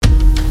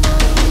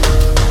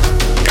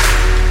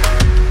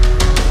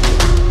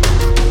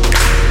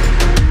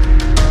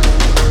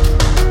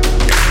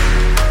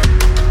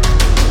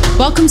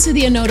Welcome to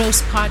the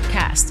Anodos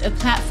Podcast, a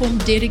platform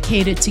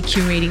dedicated to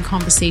curating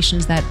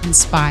conversations that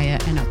inspire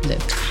and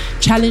uplift,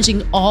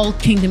 challenging all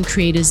kingdom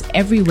creators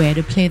everywhere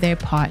to play their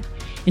part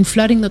in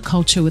flooding the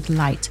culture with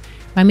light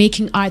by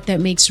making art that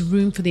makes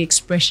room for the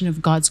expression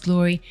of God's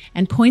glory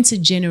and points a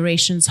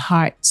generation's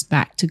hearts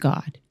back to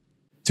God.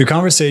 Through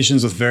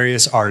conversations with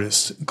various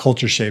artists,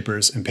 culture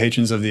shapers, and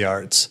patrons of the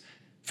arts,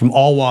 from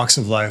all walks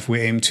of life,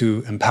 we aim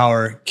to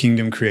empower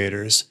kingdom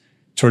creators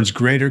towards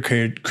greater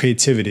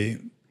creativity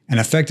and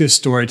effective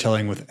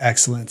storytelling with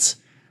excellence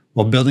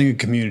while building a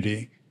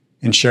community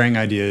and sharing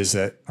ideas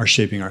that are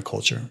shaping our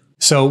culture.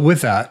 So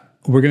with that,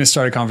 we're going to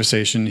start a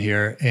conversation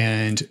here,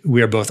 and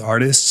we are both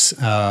artists.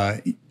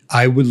 I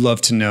would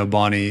love to know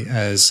Bonnie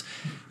as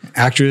an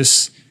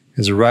actress,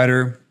 as a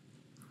writer,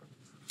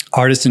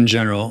 artist in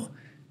general,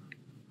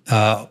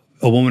 a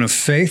woman of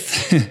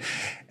faith.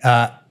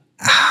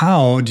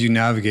 How do you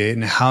navigate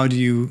and how do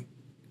you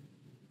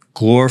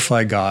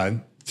glorify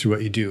God through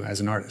what you do as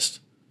an artist?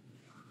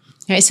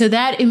 All right, so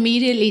that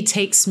immediately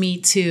takes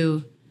me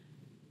to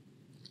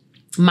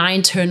my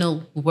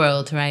internal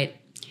world, right?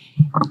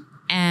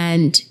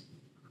 And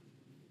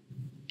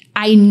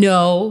I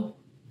know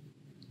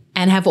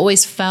and have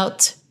always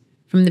felt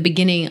from the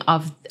beginning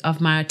of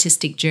my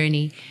artistic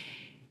journey,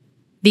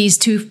 these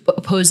two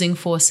opposing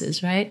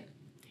forces, right?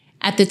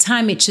 At the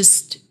time, it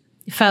just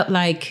felt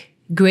like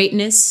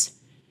greatness,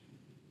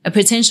 a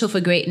potential for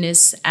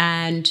greatness,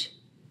 and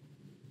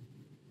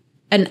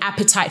an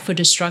appetite for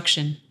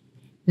destruction.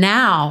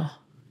 Now,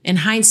 in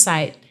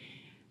hindsight,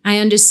 I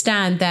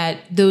understand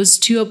that those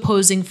two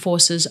opposing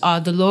forces are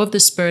the law of the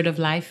spirit of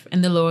life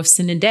and the law of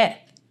sin and death,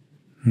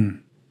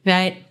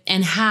 right?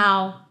 And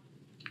how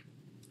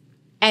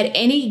at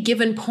any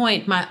given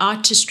point, my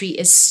artistry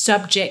is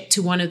subject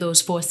to one of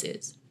those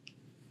forces.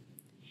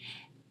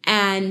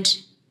 And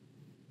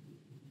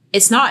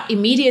it's not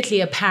immediately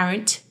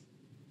apparent,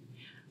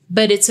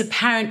 but it's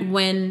apparent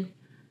when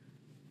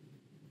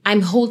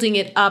I'm holding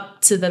it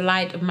up to the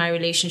light of my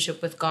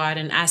relationship with God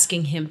and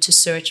asking Him to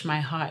search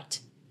my heart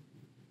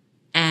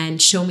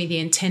and show me the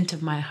intent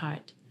of my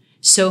heart.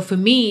 So for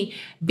me,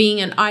 being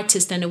an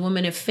artist and a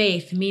woman of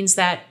faith means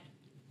that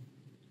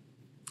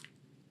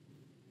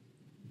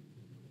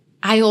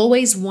I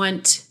always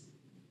want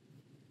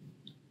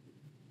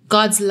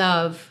God's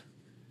love,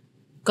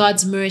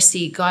 God's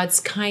mercy,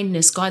 God's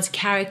kindness, God's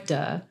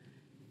character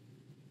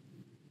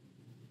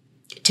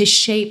to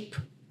shape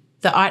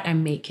the art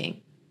I'm making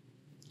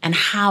and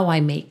how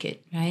I make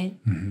it, right?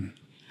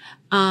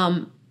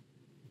 Mm-hmm.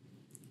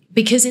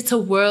 Because it's a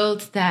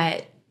world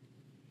that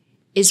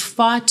is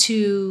far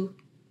too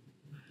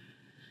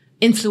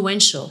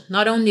influential,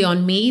 not only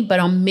on me, but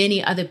on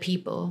many other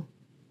people,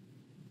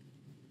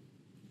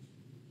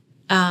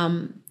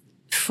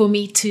 for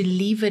me to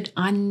leave it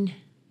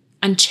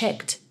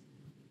unchecked.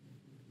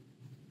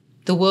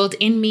 The world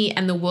in me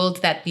and the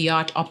world that the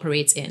art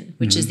operates in,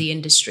 which is the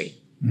industry.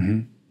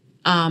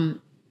 Mm-hmm.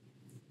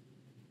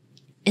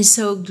 And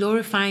so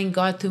glorifying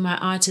God through my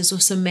art has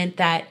also meant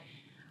that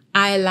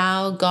I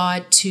allow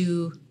God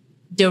to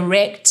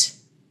direct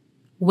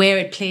where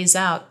it plays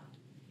out.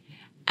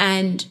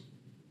 And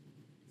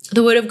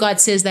the Word of God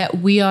says that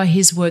we are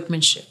His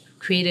workmanship,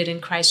 created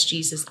in Christ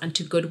Jesus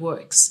unto good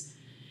works,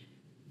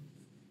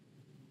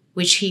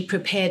 which He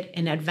prepared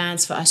in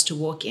advance for us to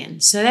walk in.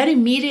 So that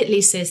immediately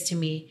says to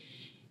me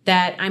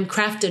that I'm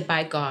crafted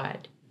by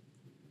God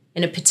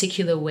in a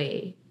particular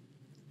way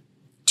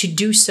to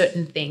do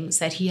certain things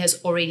that He has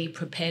already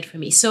prepared for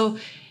me. So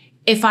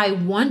if I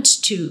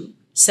want to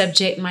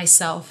subject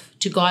myself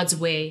to God's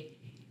way,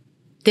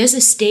 there's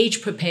a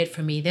stage prepared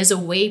for me. There's a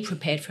way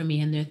prepared for me,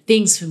 and there are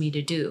things for me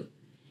to do.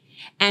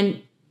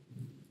 And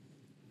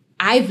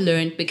I've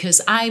learned, because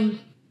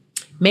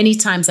many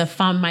times I've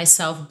found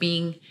myself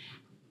being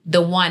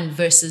the one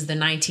versus the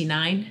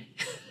 99,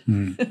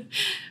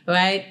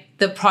 right?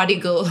 The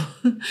prodigal.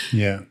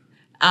 Yeah.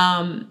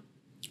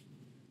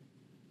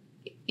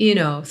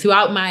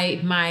 Throughout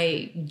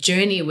my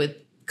journey with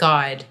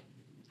God,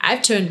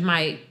 I've turned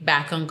my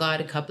back on God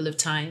a couple of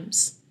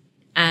times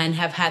and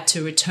have had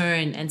to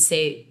return and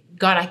say,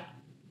 God,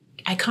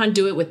 I can't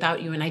do it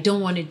without you, and I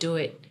don't want to do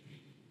it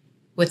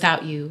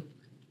without you.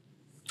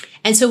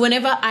 And so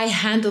whenever I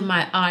handle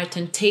my art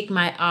and take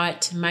my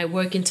art, my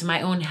work into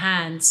my own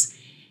hands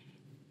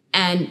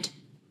and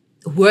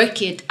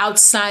work it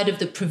outside of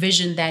the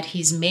provision that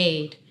He's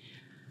made,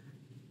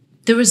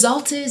 the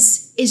result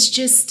is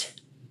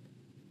just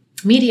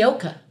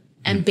mediocre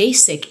and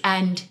basic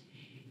and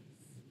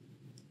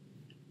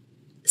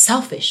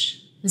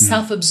selfish and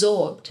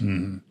self-absorbed,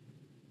 and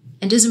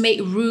doesn't make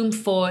room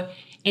for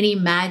any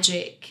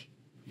magic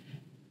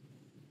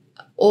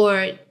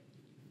or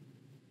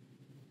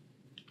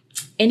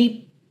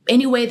any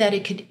way that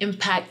it could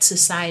impact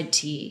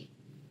society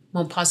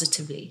more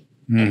positively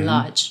at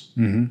large.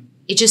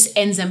 It just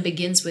ends and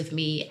begins with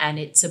me, and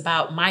it's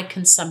about my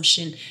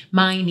consumption,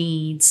 my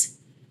needs,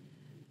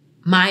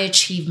 my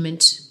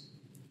achievement,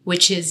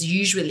 which is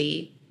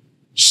usually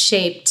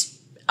shaped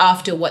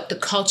after what the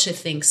culture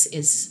thinks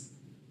is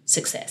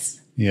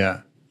success.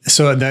 Yeah.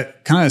 So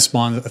that kind of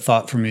spawned a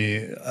thought for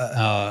me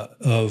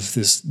of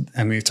this.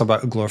 I mean, talk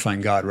about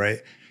glorifying God, right?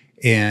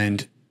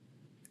 And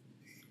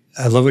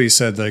I love what you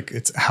said. Like,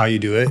 it's how you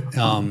do it.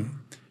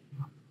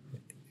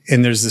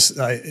 And there's this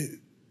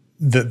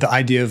the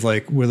idea of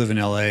like, we live in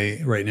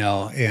LA right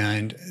now,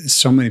 and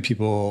so many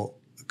people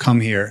come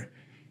here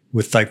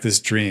with like this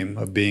dream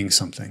of being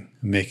something,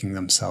 making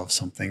themselves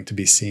something to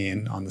be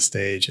seen on the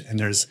stage. And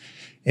there's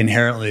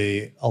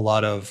inherently a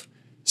lot of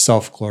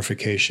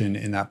self-glorification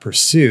in that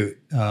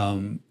pursuit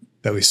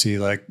that we see,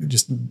 like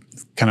just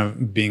kind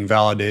of being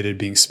validated,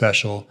 being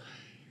special.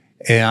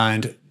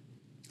 And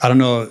I don't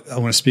know, I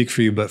want to speak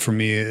for you, but for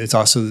me, it's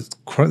also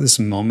quite this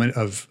moment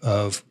of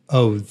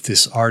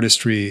this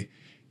artistry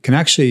can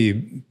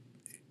actually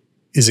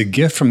is a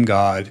gift from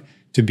God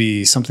to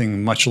be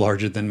something much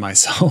larger than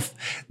myself,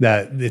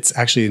 that it's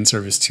actually in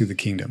service to the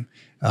kingdom.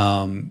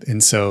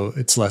 And so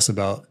it's less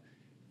about,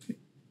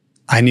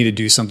 I need to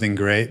do something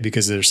great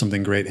because there's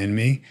something great in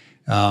me.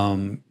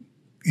 And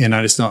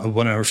I just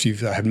wonder if you've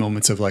had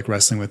moments of like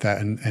wrestling with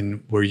that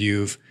and where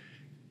you've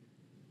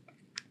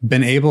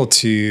been able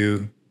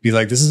to be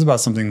like, this is about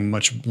something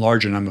much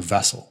larger and I'm a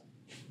vessel.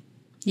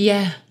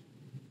 Yeah.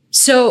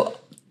 So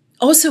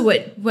also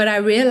what I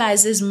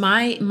realized is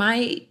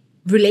my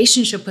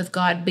relationship with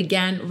God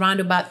began round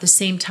about the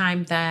same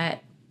time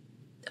that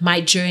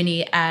my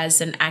journey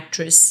as an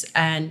actress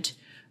and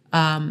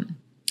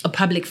a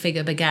public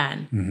figure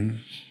began. Mm-hmm.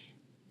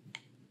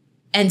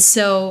 And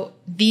so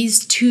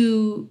these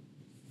two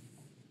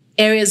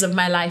areas of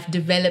my life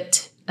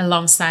developed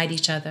alongside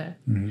each other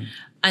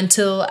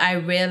until I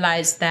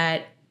realized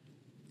that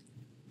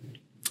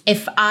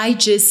if I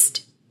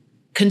just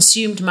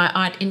consumed my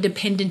art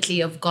independently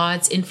of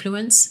God's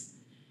influence,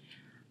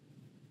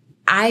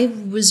 I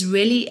was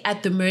really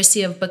at the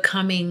mercy of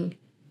becoming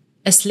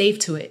a slave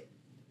to it,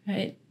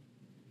 right?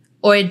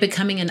 Or it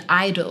becoming an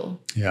idol.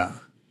 Yeah.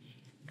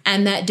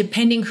 And that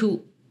depending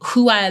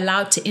who I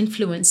allowed to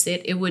influence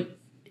it,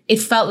 it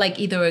felt like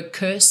either a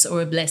curse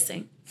or a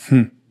blessing.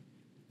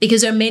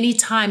 Because there are many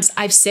times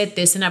I've said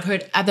this, and I've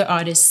heard other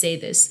artists say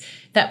this,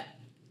 that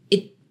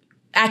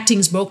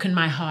acting's broken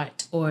my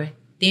heart, or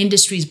the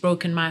industry's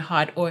broken my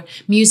heart, or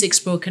music's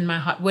broken my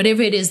heart.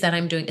 Whatever it is that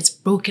I'm doing, it's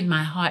broken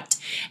my heart.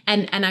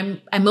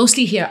 And I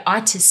mostly hear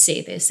artists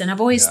say this. And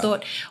I've always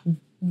thought,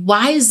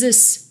 why is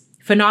this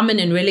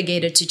phenomenon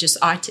relegated to just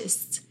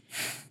artists?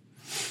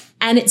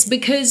 And it's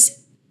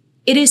because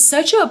it is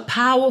such a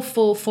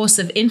powerful force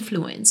of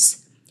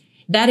influence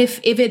that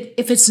if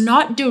it's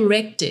not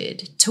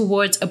directed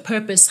towards a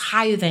purpose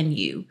higher than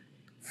you,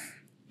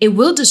 it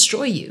will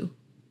destroy you.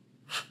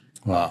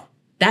 Wow.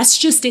 That's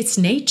just its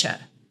nature.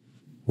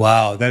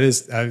 Wow. That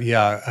is,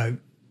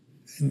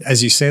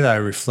 as you say that, I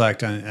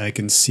reflect and I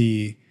can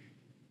see,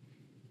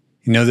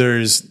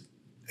 there's,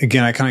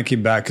 again, I kind of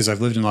keep back because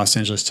I've lived in Los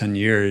Angeles 10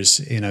 years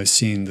and I've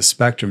seen the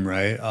spectrum,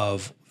 right,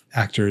 of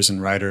actors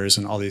and writers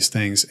and all these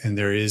things. And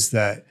there is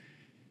that,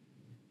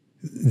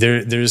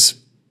 there's,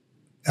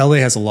 LA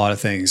has a lot of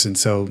things. And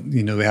so,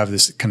 we have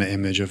this kind of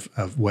image of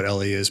what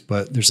LA is,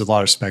 but there's a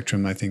lot of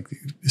spectrum. I think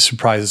it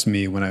surprises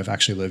me when I've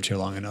actually lived here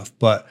long enough.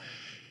 But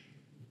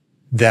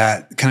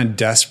that kind of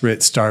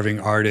desperate, starving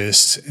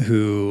artist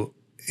who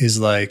is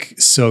like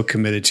so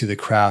committed to the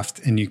craft.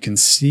 And you can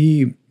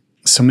see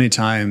so many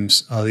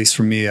times, at least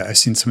for me, I've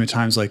seen so many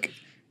times, like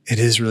it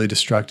is really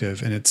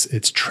destructive and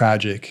it's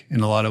tragic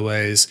in a lot of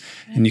ways.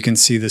 And you can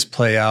see this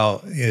play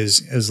out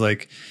as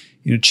like,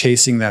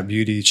 chasing that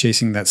beauty,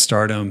 chasing that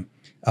stardom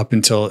up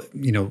until,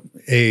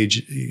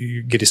 age,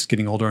 you're just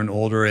getting older and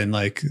older. And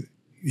like,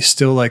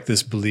 still like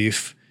this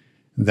belief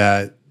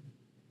that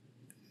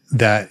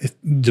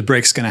the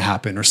break's going to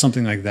happen or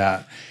something like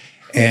that.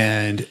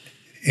 And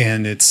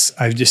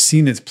I've just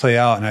seen it play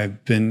out, and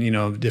I've been,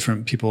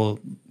 different people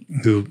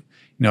who,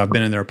 I've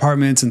been in their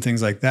apartments and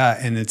things like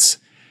that. And it's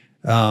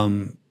not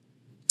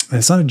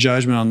a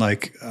judgment on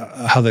like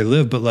how they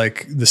live, but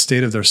like the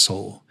state of their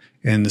soul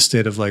and the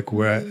state of like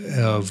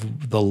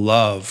of the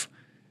love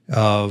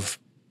of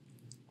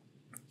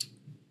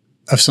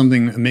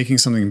something, making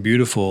something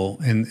beautiful.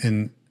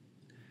 And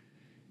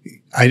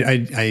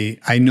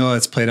I know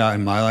it's played out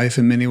in my life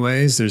in many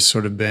ways. There's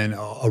sort of been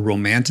a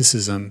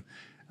romanticism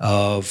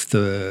of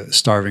the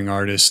starving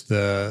artist,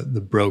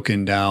 the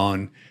broken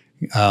down,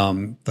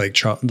 like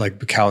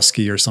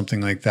Bukowski or something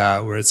like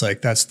that, where it's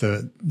like, that's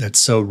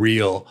so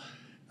real.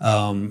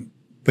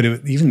 But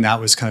even that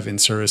was kind of in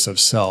service of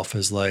self,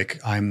 as like,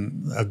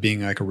 of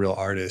being like a real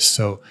artist.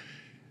 So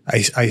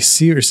I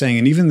see what you're saying.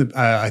 And even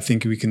I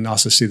think we can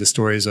also see the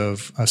stories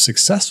of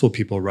successful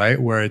people, right?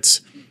 Where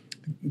it's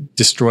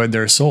destroyed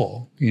their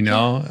soul,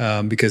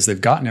 because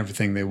they've gotten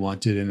everything they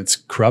wanted and it's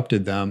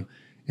corrupted them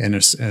in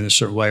a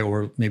certain way,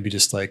 or maybe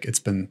just like it's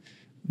been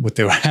what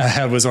they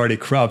had was already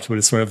corrupt, but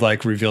it's sort of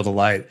like revealed a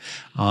light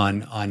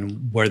on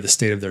where the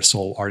state of their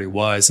soul already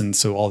was. And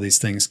so all these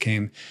things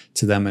came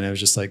to them and it was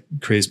just like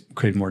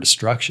created more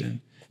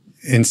destruction.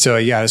 And so,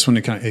 I just want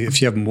to kind of,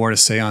 if you have more to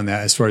say on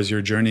that, as far as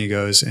your journey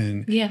goes,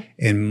 and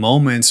in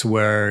moments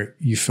where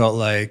you felt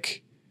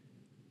like,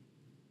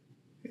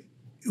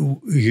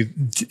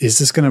 is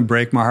this going to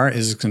break my heart?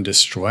 Is this going to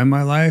destroy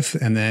my life?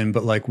 And then,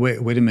 but like,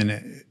 wait a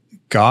minute.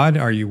 God,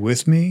 are you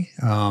with me?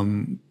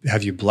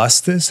 Have you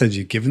blessed this? Have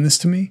you given this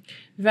to me?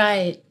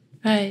 Right.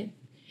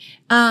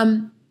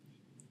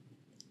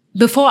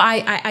 Before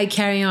I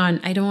carry on,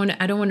 I don't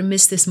want to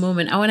miss this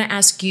moment. I want to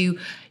ask you,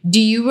 do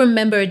you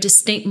remember a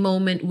distinct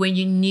moment when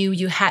you knew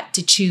you had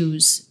to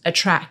choose a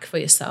track for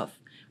yourself,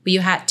 where you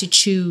had to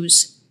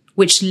choose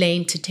which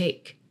lane to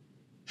take?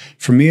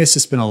 For me, it's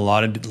just been a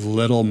lot of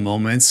little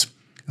moments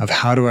of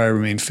how do I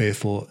remain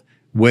faithful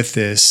with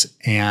this,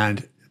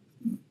 and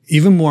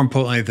even more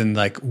importantly than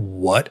like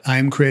what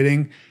I'm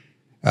creating,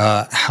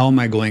 how am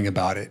I going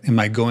about it? Am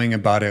I going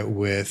about it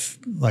with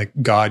like,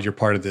 God, you're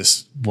part of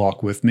this,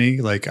 walk with me?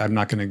 Like, I'm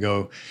not going to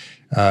go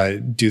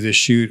do this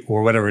shoot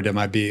or whatever it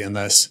might be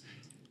unless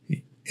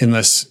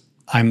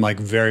I'm like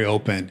very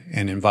open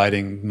and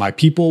inviting my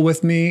people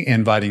with me,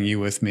 inviting you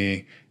with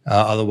me.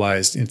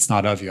 Otherwise, it's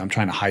not of you. I'm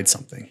trying to hide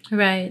something.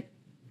 Right.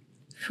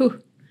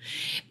 Whew.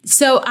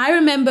 So I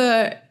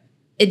remember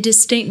a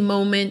distinct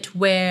moment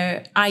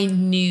where I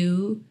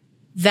knew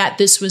that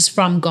this was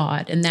from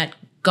God and that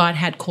God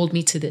had called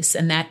me to this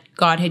and that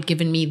God had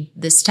given me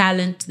this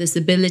talent, this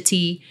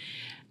ability,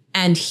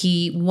 and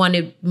he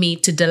wanted me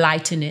to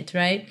delight in it,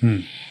 right?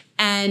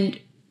 And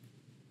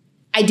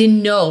I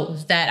didn't know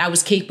that I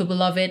was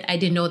capable of it. I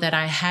didn't know that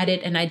I had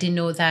it, and I didn't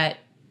know that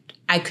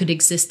I could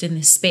exist in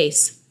this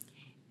space.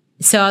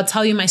 So I'll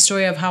tell you my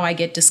story of how I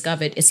get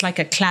discovered. It's like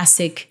a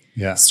classic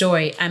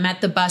story. I'm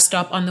at the bus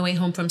stop on the way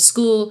home from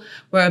school.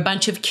 We're a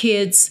bunch of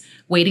kids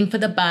waiting for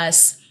the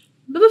bus.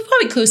 But we're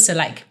probably close to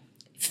like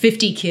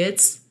 50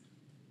 kids.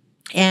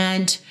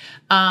 And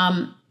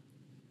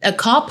a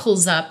car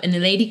pulls up and a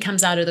lady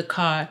comes out of the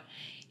car.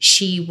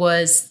 She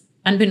was,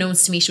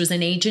 unbeknownst to me, she was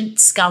an agent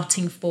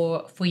scouting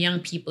for young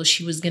people.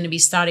 She was going to be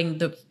starting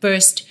the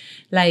first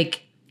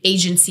like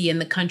agency in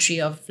the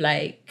country of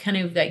like kind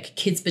of like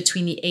kids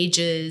between the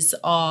ages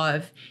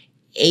of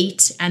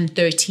 8 and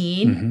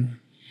 13.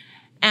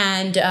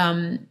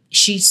 And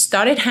she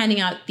started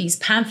handing out these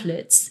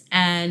pamphlets,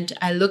 and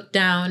I looked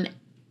down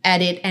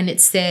at it and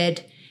it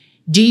said,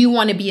 "Do you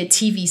want to be a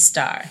TV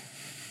star?"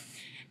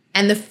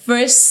 And the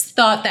first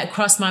thought that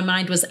crossed my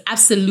mind was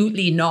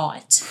absolutely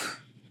not.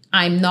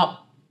 I'm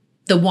not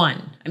the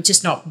one. I'm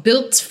just not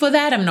built for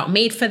that. I'm not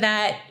made for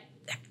that.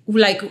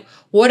 Like,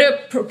 what a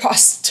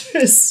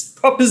preposterous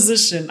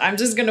proposition. I'm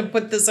just going to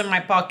put this in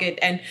my pocket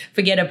and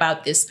forget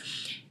about this.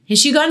 And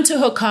she got into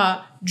her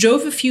car,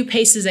 drove a few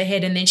paces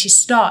ahead, and then she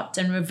stopped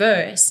and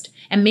reversed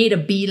and made a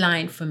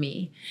beeline for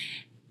me.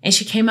 And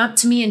she came up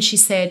to me and she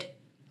said,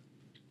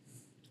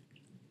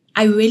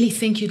 "I really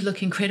think you'd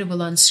look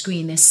incredible on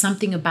screen. There's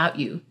something about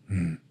you."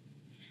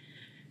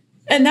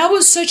 And that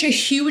was such a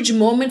huge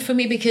moment for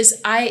me because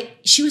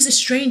she was a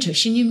stranger.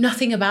 She knew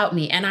nothing about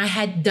me, and I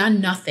had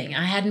done nothing.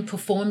 I hadn't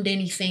performed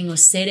anything or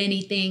said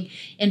anything.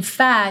 In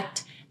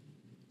fact,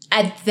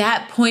 at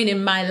that point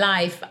in my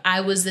life, I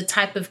was the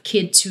type of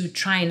kid to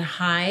try and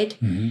hide.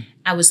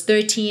 I was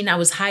 13. I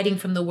was hiding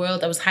from the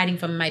world. I was hiding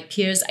from my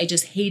peers. I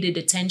just hated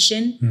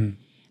attention.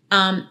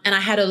 And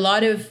I had a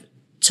lot of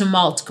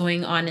tumult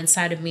going on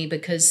inside of me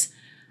because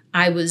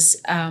I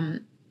was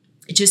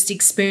just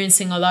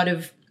experiencing a lot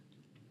of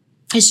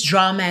this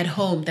drama at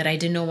home that I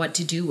didn't know what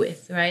to do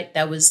with, right?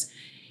 That was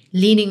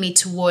leaning me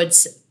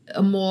towards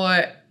a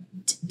more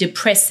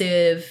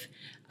depressive,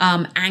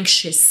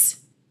 anxious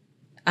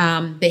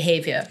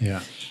behavior.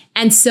 Yeah.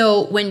 And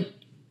so when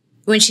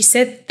she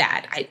said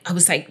that, I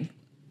was like,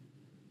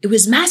 it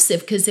was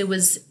massive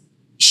because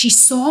she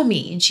saw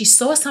me and she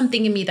saw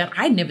something in me that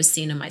I'd never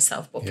seen in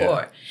myself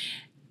before. Yeah.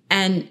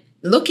 And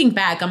looking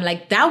back, I'm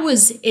like, that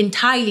was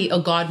entirely a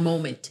God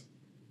moment.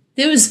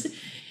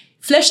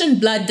 Flesh and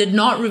blood did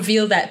not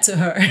reveal that to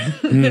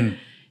her.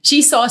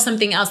 She saw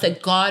something else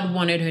that God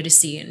wanted her to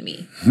see in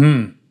me.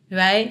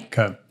 Right?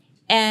 Okay.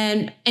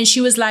 And she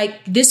was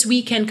like, "This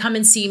weekend, come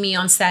and see me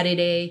on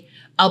Saturday.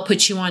 I'll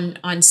put you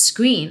on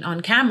screen,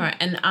 on camera."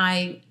 And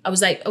I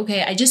was like,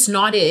 okay, I just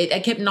nodded. I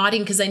kept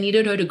nodding because I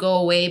needed her to go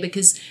away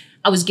because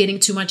I was getting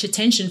too much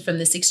attention from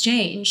this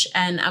exchange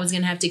and I was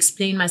going to have to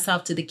explain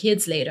myself to the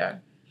kids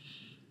later.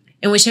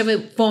 In whichever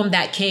form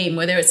that came,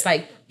 whether it's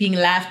like being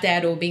laughed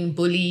at or being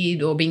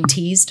bullied or being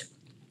teased.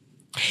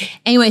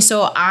 Anyway,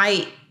 so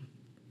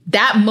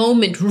that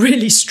moment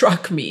really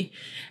struck me.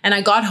 And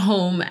I got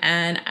home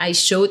and I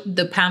showed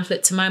the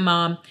pamphlet to my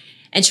mom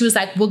and she was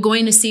like, "We're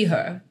going to see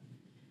her."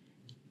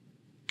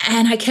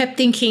 And I kept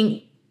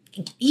thinking,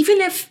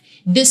 even if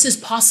this is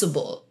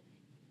possible,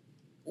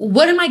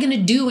 what am I going to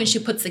do when she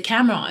puts the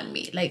camera on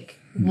me? Like,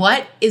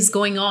 what is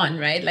going on,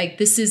 right? Like,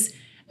 this is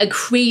a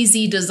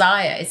crazy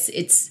desire.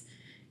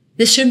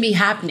 This shouldn't be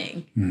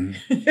happening,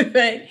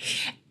 right?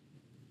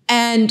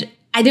 And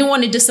I didn't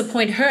want to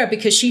disappoint her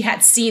because she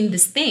had seen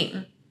this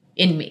thing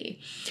in me.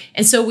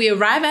 And so we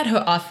arrive at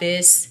her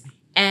office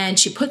and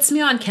she puts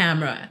me on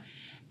camera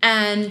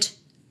and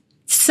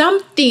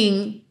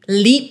something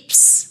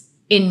leaps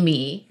in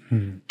me.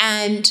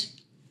 And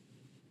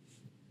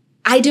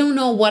I don't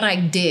know what I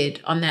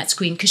did on that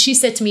screen because she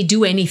said to me,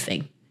 "Do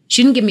anything."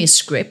 She didn't give me a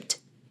script,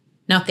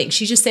 nothing.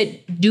 She just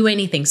said, do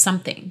anything,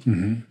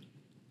 something.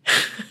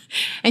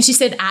 And she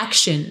said,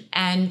 action.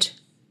 And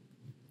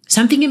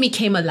something in me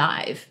came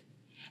alive.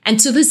 And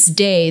to this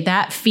day,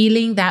 that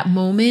feeling, that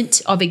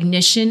moment of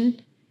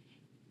ignition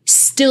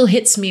still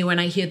hits me when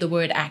I hear the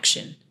word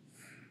action.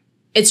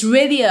 It's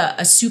really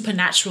a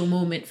supernatural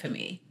moment for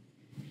me.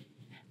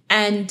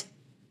 And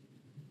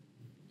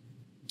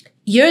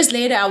years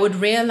later, I would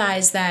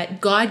realize that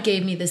God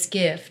gave me this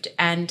gift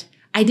and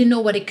I didn't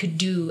know what it could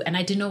do and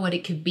I didn't know what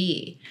it could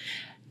be.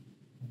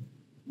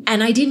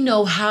 And I didn't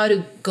know how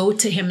to go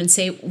to him and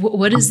say,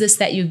 what is this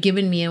that you've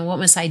given me and what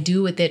must I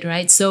do with it,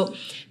 right? So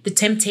the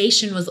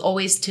temptation was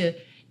always to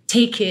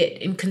take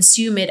it and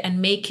consume it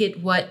and make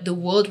it what the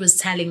world was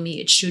telling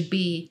me it should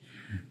be.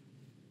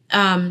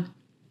 And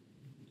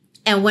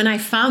when I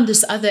found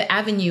this other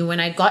avenue, when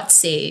I got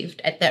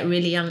saved at that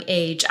really young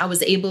age, I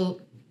was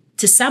able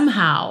to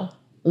somehow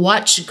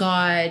watch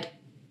God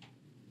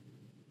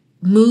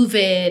move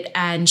it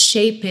and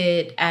shape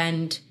it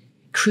and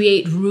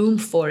create room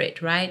for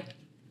it, right?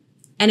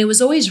 And it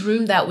was always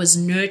room that was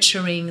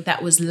nurturing,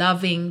 that was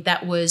loving,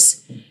 that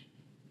was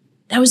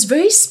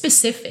very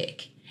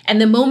specific. And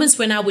the moments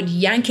when I would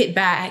yank it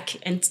back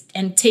and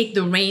take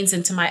the reins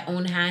into my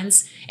own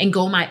hands and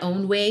go my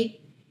own way,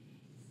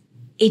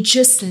 it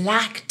just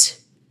lacked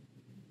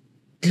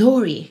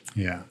glory.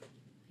 Yeah.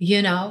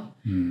 You know?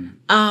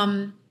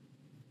 And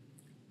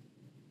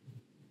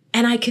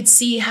I could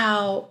see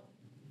how,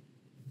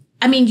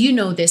 I mean, you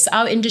know this,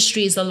 our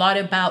industry is a lot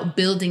about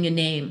building a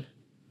name.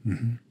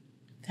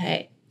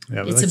 Right?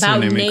 Yeah, it's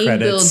about name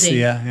building.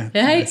 Yeah. Right?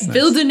 Nice.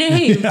 Build a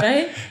name,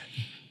 right?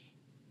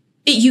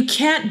 You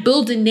can't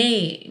build a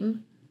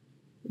name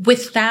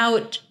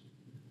without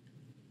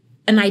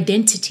an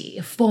identity,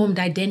 a formed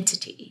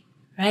identity,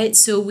 right?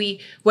 So we're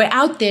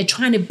out there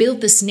trying to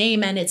build this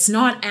name and it's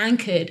not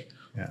anchored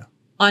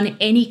on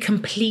any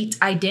complete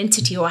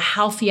identity or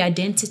healthy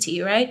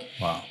identity, right?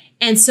 Wow.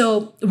 And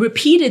so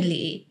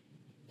repeatedly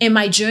in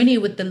my journey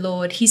with the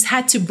Lord, he's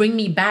had to bring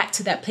me back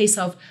to that place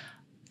of,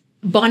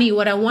 Bonnie,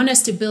 what I want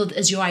us to build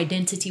is your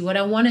identity. What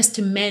I want us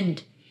to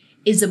mend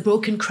is the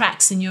broken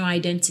cracks in your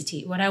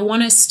identity. What I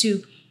want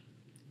to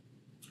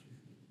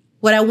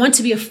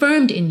be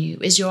affirmed in you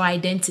is your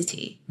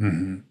identity.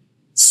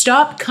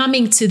 Stop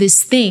coming to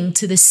this thing,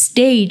 to the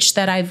stage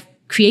that I've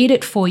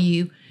created for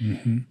you,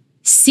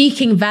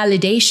 seeking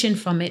validation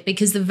from it,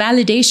 because the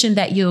validation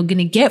that you're going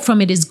to get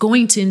from it is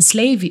going to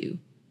enslave you.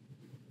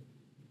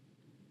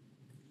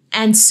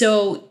 And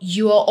so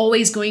you are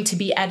always going to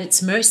be at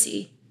its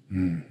mercy.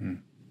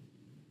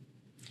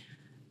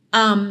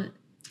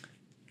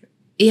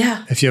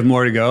 Yeah. If you have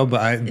more to go,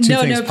 but two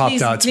things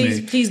popped out to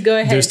me. Please go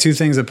ahead. There's two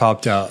things that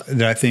popped out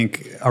that I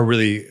think are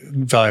really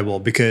valuable,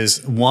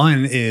 because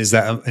one is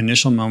that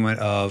initial moment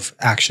of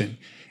action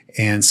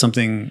and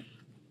something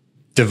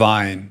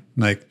divine,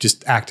 like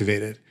just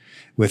activated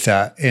with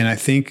that. And I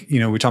think,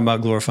 we're talking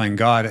about glorifying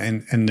God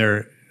and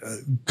they're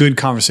good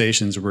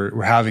conversations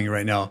we're having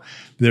right now.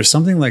 But there's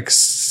something like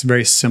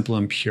very simple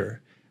and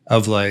pure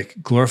of like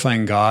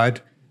glorifying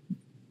God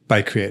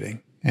by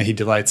creating, and he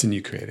delights in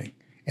you creating.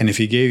 And if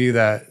he gave you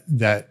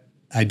that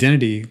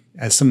identity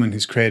as someone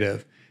who's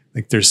creative,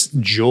 like there's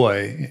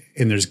joy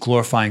and there's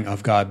glorifying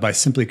of God by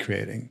simply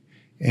creating,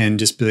 and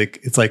just be like,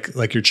 it's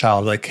like your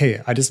child, like,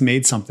 hey, I just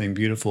made something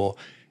beautiful.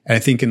 And I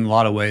think in a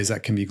lot of ways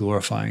that can be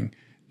glorifying.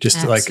 Just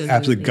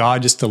absolutely,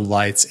 God just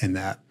delights in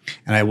that.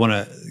 And I want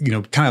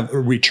to, kind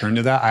of return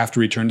to that. I have to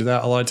return to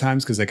that a lot of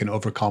times because I can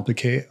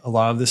overcomplicate a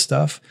lot of this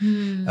stuff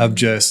of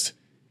just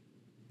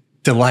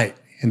delight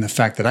in the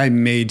fact that I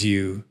made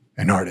you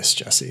an artist,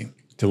 Jesse.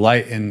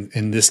 Delight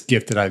in this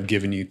gift that I've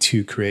given you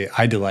to create.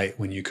 I delight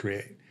when you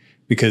create,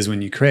 because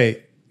when you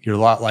create, you're a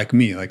lot like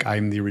me. Like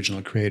I'm the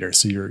original creator.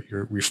 So you're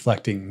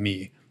reflecting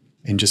me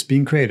and just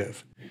being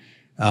creative.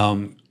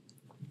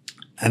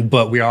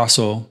 But we are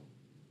also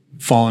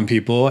fallen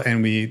people,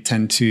 and we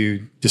tend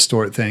to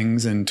distort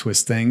things and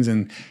twist things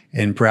and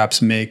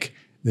perhaps make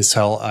this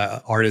whole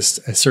artist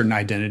a certain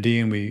identity.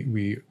 And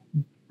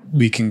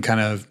we can kind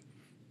of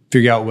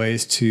figure out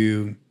ways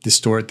to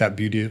distort that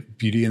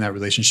beauty in that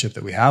relationship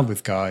that we have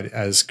with God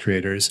as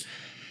creators.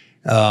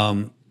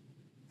 I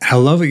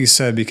love what you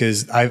said,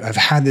 because I've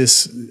had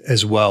this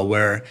as well,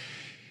 where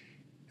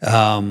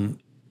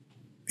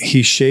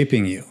he's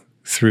shaping you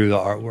through the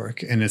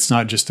artwork. And it's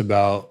not just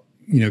about,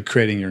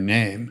 creating your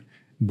name,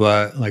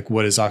 but like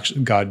what is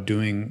actually God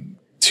doing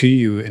to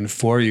you and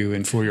for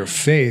your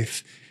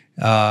faith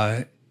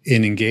in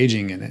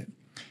engaging in it.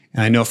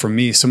 And I know for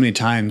me, so many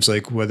times,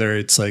 like whether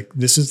it's like,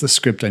 this is the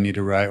script I need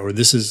to write, or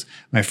this is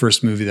my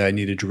first movie that I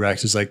need to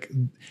direct, is like,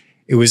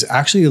 it was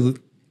actually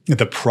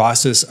the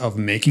process of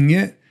making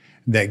it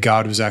that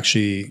God was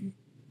actually,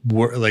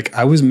 like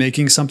I was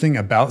making something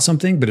about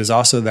something, but it's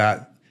also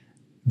that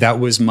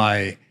was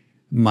my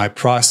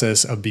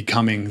process of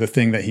becoming the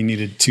thing that he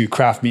needed to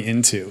craft me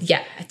into.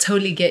 Yeah, I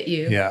totally get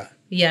you. Yeah.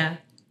 Yeah.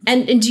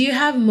 And do you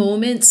have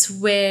moments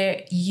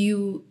where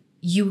you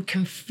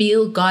can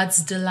feel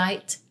God's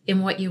delight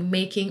in what you're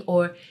making,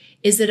 or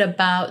Is it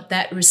about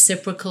that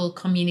reciprocal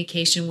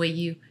communication where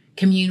you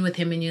commune with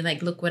him and you're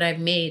like, look what I've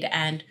made,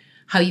 and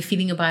how are you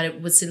feeling about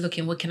it? What's it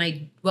looking?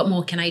 What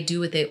more can I do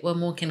with it? What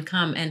more can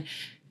come? And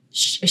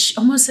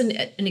almost an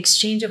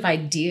exchange of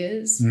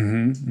ideas.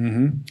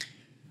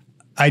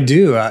 I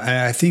do.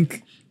 I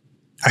think,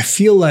 I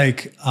feel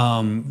like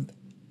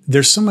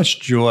there's so much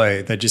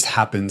joy that just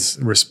happens.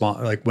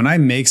 Like when I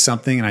make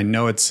something and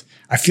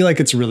I feel like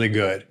it's really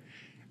good.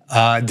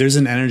 There's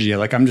an energy,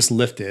 like I'm just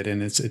lifted,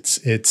 and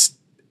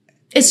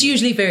it's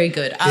usually very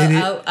good.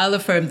 I'll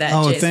affirm that.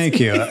 Oh, thank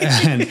you.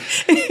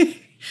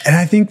 And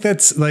I think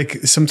that's like,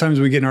 sometimes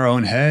we get in our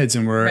own heads,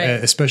 and we're,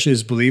 especially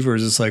as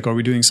believers, it's like, are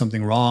we doing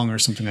something wrong or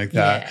something like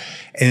that? Yeah.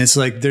 And it's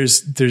like,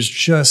 there's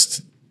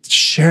just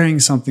sharing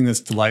something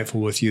that's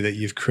delightful with you that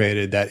you've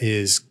created that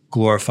is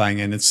glorifying,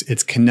 and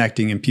it's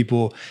connecting, and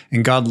people,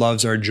 and God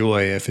loves our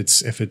joy if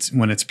it's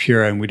when it's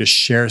pure, and we just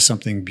share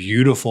something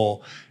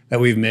beautiful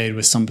that we've made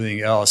with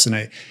something else.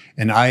 And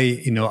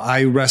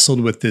I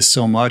wrestled with this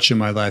so much in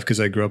my life because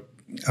I grew up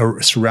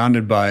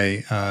surrounded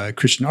by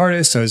Christian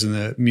artists. I was in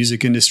the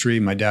music industry.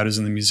 My dad was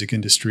in the music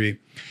industry.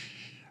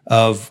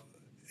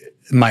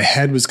 My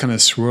head was kind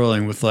of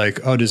swirling with like,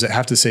 oh, does it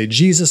have to say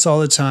Jesus all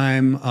the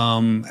time?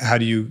 How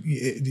do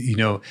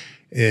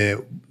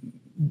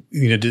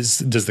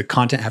does the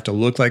content have to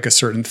look like a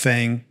certain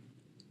thing?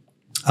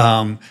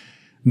 But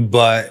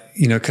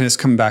kind of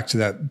come back to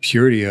that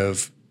purity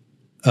of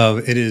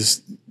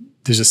there's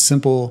a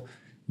simple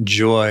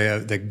joy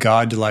that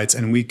God delights,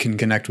 and we can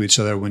connect with each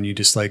other when you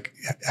just like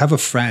have a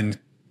friend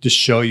just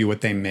show you what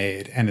they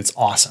made, and it's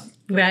awesome.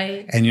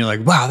 Right. And you're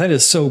like, wow, that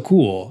is so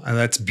cool. And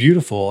that's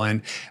beautiful.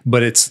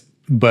 But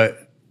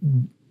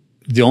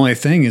the only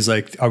thing is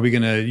like, are we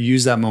going to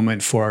use that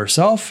moment for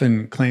ourselves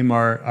and claim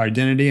our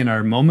identity and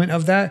our moment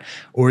of that?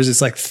 Or is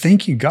it like,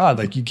 thank you, God,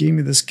 like you gave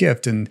me this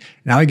gift, and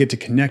now I get to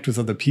connect with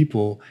other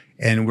people,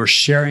 and we're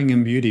sharing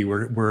in beauty.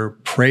 We're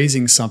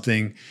praising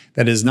something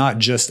that is not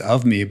just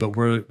of me, but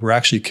we're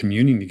actually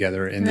communing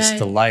together in this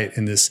delight,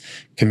 in this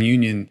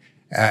communion.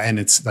 And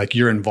it's like,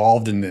 you're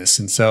involved in this.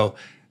 And so,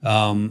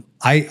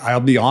 I'll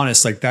be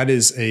honest, like that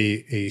is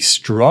a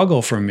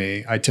struggle for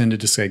me. I tend to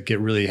just like get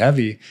really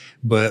heavy,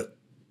 but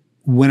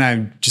when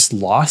I'm just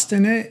lost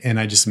in it and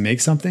I just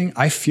make something,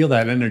 I feel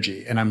that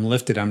energy and I'm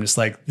lifted. I'm just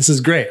like, this is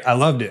great. I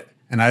loved it.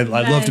 And I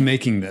loved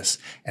making this.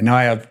 And now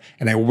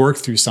I work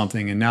through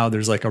something, and now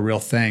there's like a real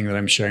thing that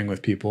I'm sharing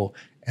with people.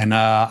 And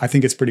I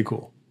think it's pretty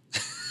cool.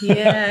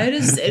 Yeah, it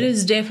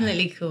is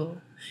definitely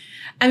cool.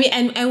 I mean,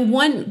 and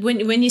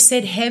when you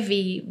said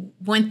heavy,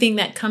 one thing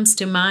that comes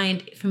to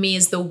mind for me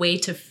is the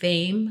weight of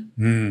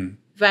fame,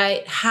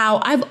 right? How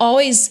I've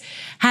always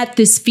had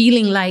this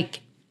feeling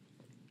like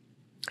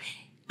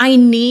I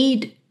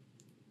need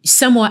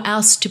somewhere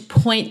else to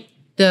point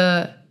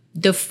the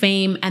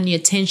fame and the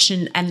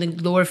attention and the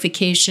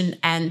glorification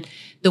and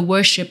the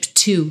worship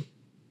to,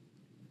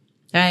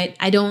 right?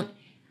 I don't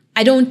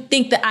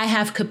think that I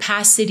have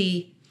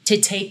capacity to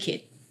take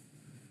it.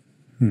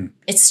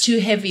 It's too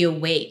heavy a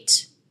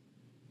weight.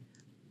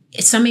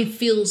 Something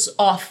feels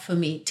off for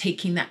me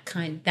taking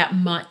that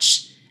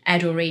much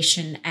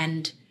adoration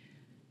and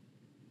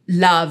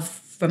love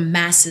from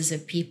masses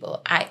of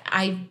people.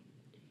 I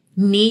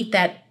need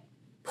that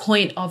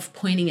point of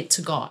pointing it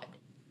to God.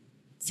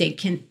 Say,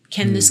 can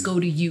this go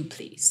to you,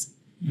 please?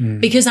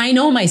 Because I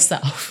know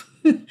myself.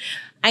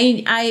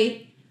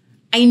 I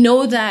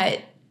know that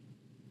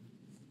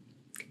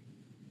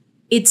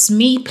it's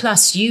me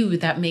plus you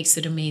that makes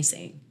it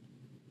amazing,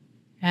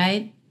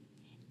 right?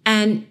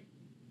 And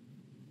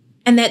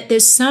that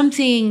there's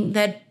something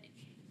that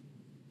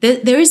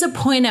there is a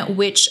point at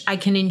which I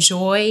can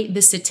enjoy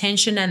this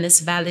attention and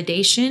this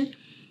validation,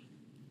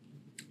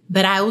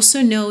 but I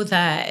also know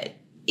that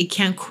it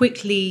can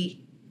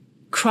quickly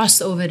cross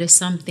over to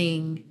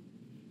something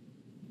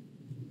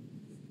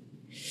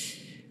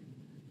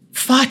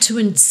far too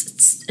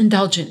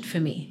indulgent for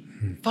me,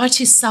 far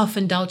too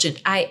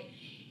self-indulgent.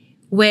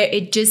 Where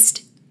it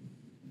just,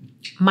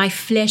 my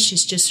flesh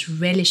is just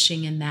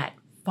relishing in that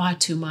far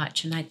too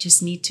much, and I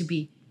just need to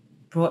be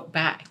brought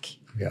back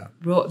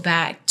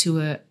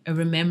to a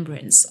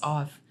remembrance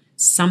of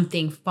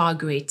something far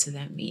greater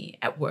than me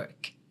at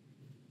work.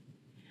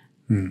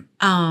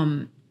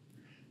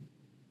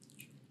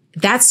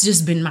 That's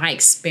just been my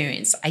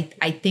experience.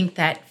 I think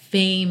that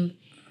fame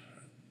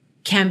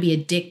can be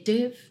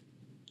addictive,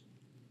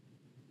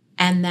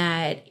 and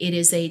that it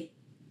is a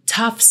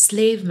tough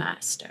slave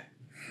master.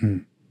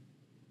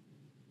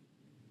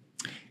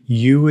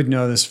 You would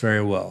know this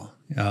very well.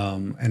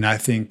 And I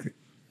think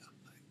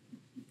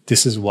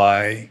this is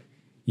why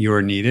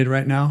you're needed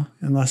right now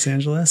in Los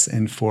Angeles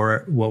and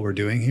for what we're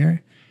doing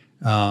here.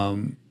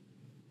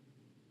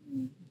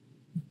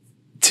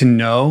 To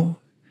know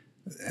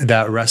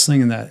that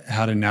wrestling and that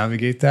how to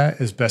navigate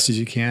that as best as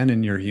you can,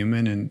 and you're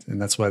human, and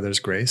that's why there's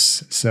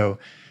grace. So,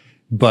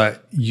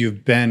 but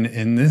you've been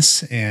in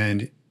this,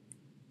 and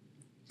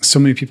so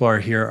many people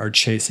are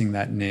chasing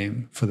that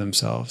name for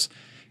themselves.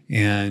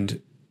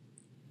 And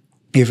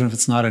even if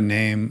it's not a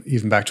name,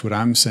 even back to what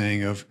I'm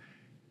saying of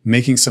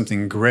making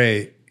something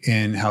great,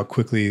 in how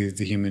quickly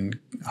the human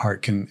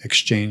heart can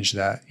exchange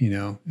that,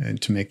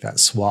 and to make that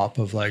swap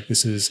of like,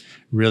 this is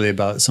really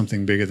about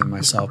something bigger than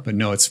myself, but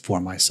no, it's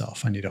for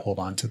myself. I need to hold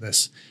on to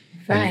this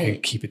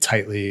and keep it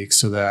tightly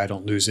so that I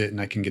don't lose it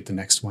and I can get the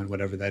next one,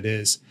 whatever that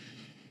is.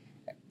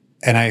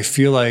 And I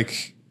feel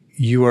like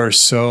you are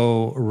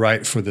so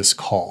right for this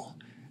call,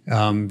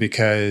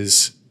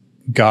 because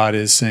God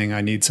is saying,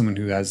 I need someone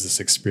who has this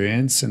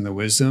experience and the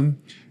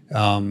wisdom,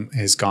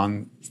 has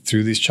gone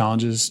through these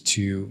challenges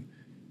to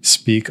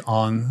speak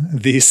on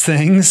these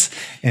things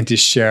and to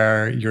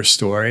share your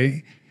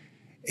story,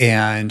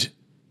 and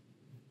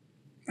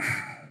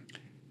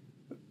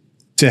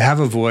to have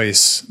a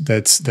voice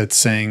that's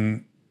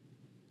saying,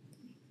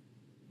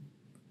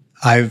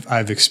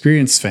 I've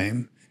experienced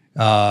fame,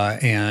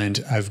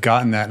 and I've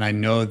gotten that, and I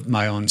know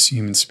my own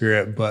human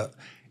spirit, but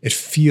it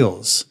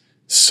feels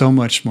so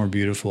much more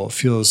beautiful. It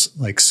feels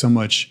like so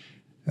much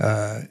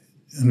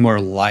more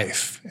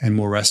life and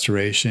more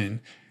restoration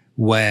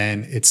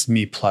when it's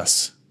me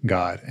plus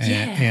God.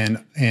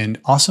 And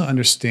also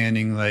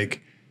understanding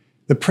like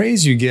the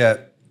praise you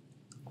get,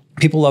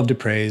 people love to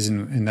praise,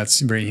 and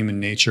that's very human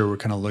nature. We're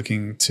kind of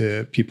looking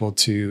to people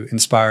to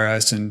inspire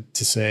us and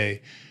to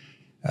say,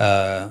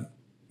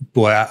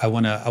 boy, I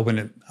want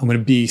to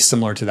be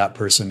similar to that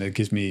person. It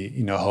gives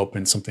me, hope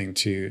and something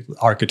to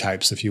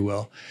archetypes, if you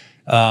will.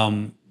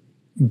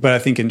 But I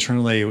think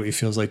internally it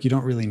feels like you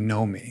don't really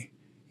know me.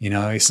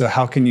 So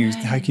how can you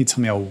tell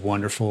me how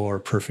wonderful or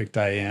perfect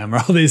I am, or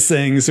all these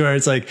things where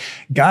it's like,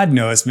 God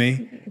knows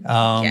me.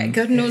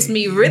 God knows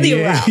me really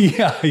well.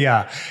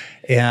 Yeah.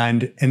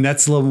 And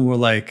that's a little more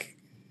like,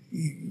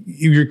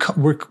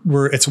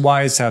 it's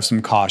wise to have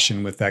some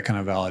caution with that kind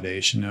of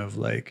validation of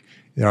like,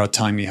 they're all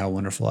telling me how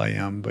wonderful I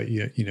am, but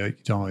you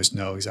don't always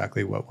know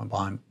exactly what went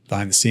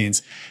behind the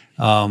scenes.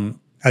 I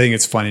think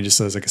it's funny, just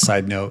as like a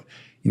side note,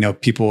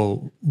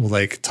 people will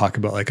like talk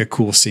about like a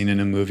cool scene in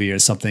a movie or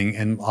something.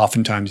 And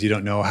oftentimes you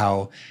don't know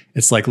how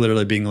it's like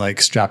literally being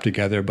like strapped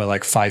together by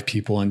like 5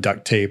 people in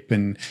duct tape.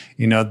 And,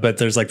 but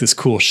there's like this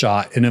cool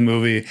shot in a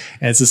movie.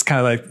 And it's just kind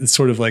of like, it's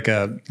sort of like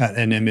an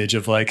image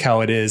of like how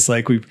it is.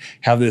 Like we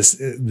have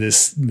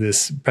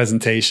this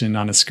presentation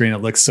on a screen. It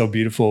looks so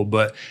beautiful,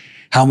 but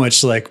how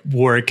much like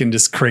work and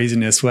just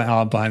craziness went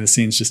on behind the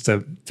scenes just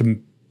to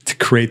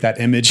create that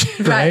image,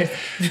 right?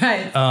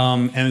 Right.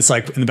 And it's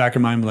like in the back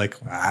of my mind, like,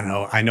 I don't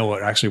know, I know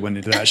what actually went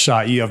into that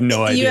shot. You have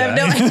no idea. You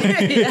have no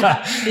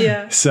idea.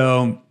 Yeah.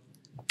 So,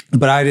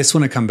 but I just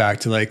want to come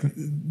back to like,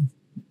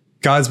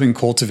 God's been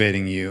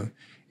cultivating you,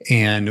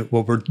 and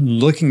what we're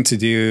looking to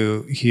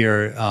do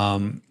here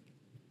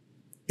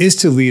is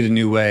to lead a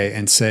new way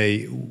and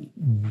say,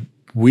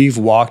 we've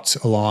walked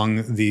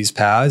along these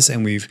paths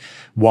and we've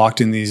walked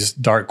in these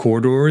dark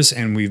corridors,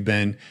 and we've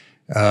been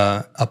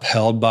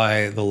upheld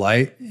by the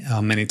light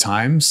many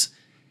times.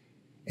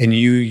 And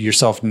you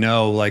yourself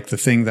know, like the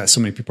thing that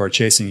so many people are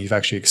chasing, you've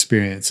actually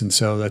experienced. And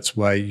so that's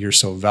why you're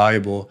so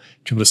valuable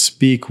to be able to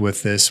speak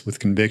with this, with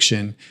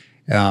conviction,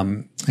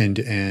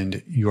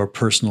 and your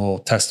personal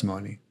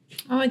testimony.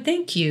 Oh,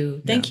 thank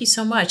you. Thank you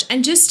so much.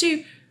 And just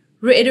to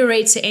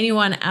reiterate to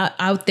anyone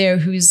out there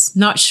who's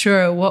not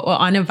sure what we're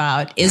on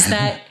about, is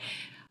that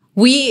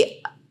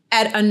we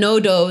at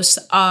Anodos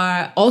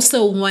are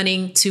also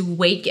wanting to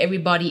wake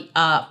everybody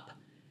up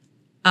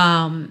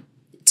to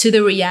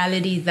the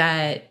reality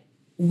that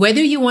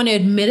whether you want to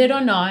admit it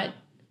or not,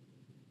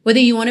 whether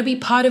you want to be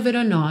part of it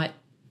or not,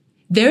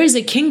 there is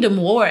a kingdom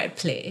war at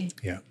play.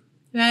 Yeah.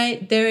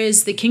 Right? There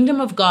is the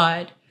kingdom of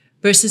God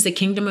versus the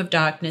kingdom of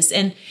darkness.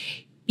 And,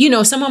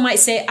 someone might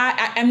say,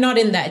 I'm not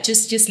in that.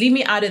 Just leave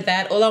me out of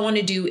that. All I want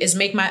to do is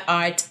make my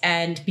art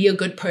and be a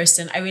good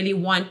person. I really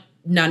want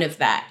none of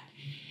that.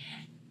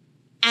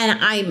 And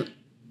I'm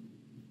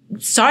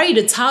sorry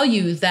to tell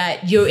you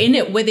that you're in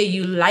it whether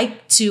you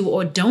like to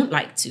or don't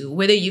like to,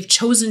 whether you've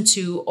chosen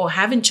to or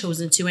haven't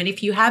chosen to. And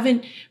if you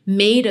haven't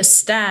made a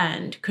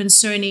stand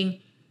concerning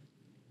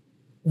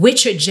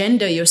which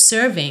agenda you're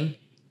serving,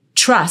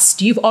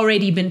 trust, you've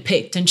already been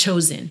picked and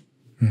chosen.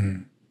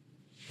 Mm-hmm.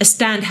 A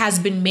stand has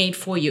been made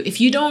for you.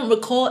 If you don't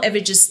recall ever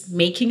just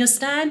making a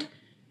stand,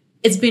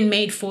 it's been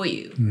made for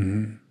you.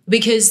 Mm-hmm.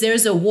 Because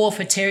there's a war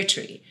for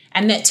territory.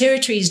 And that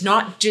territory is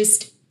not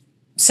just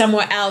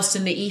somewhere else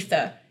in the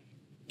ether.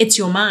 It's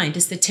your mind.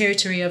 It's the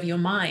territory of your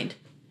mind,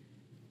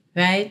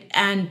 right?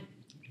 And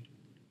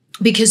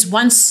because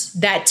once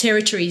that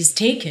territory is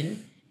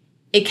taken,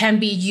 it can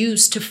be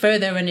used to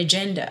further an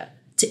agenda,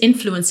 to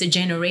influence a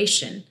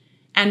generation.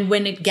 And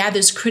when it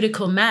gathers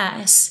critical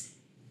mass,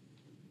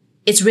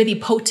 it's really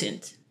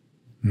potent.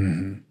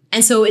 Mm-hmm.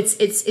 And so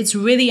it's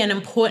really an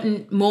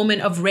important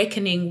moment of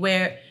reckoning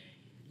where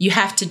you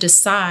have to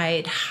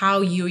decide how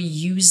you're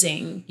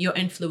using your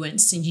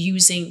influence and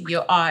using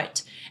your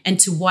art and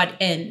to what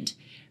end,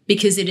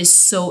 because it is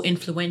so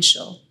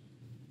influential.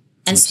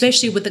 And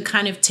especially with the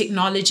kind of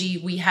technology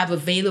we have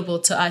available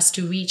to us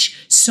to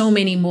reach so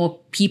many more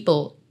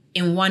people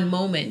in one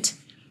moment,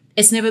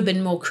 it's never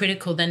been more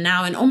critical than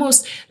now. And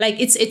almost like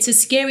it's a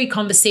scary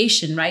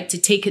conversation, right? To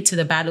take it to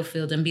the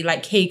battlefield and be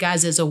like, hey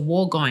guys, there's a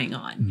war going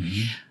on.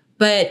 Mm-hmm.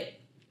 But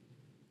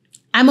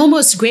I'm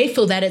almost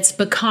grateful that it's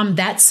become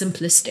that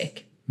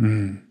simplistic.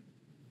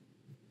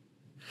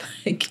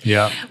 Like,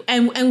 Yeah.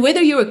 And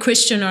whether you're a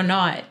Christian or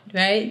not,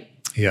 right?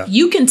 Yeah.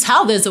 You can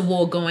tell there's a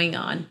war going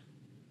on.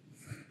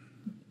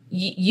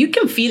 You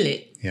can feel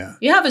it. Yeah.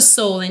 You have a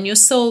soul, and your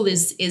soul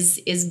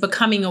is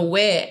becoming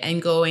aware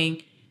and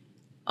going,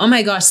 oh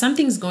my gosh,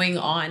 something's going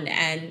on,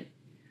 and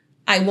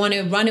I want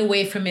to run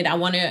away from it. I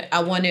want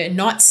to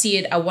not see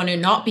it. I want to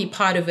not be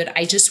part of it.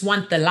 I just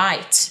want the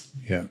light.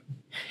 Yeah.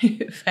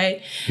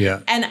 Right?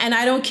 Yeah. And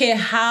I don't care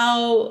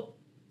how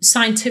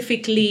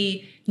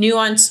scientifically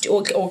nuanced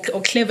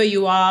or clever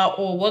you are,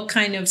 or what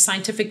kind of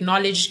scientific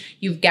knowledge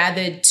you've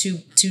gathered to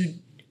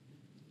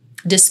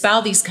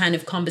dispel these kind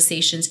of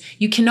conversations.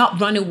 You cannot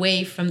run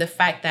away from the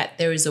fact that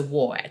there is a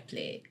war at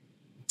play,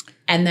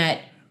 and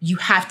that you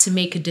have to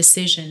make a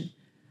decision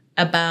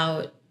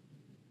about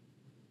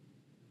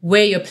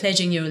where you're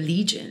pledging your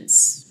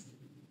allegiance.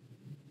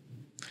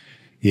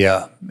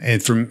 Yeah.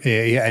 And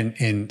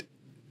and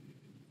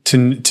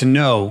to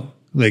know,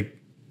 like,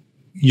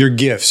 your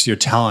gifts, your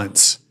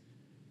talents,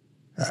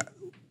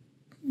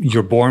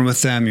 you're born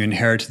with them, you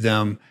inherit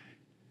them,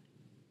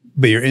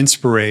 but your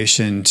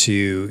inspiration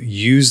to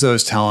use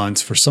those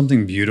talents for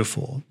something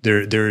beautiful.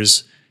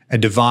 There's a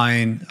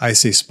divine, I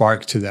say,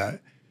 spark to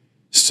that.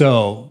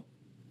 So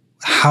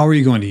how are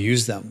you going to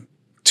use them?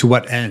 To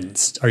what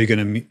ends are you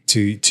going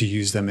to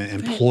use them and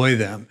employ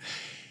them?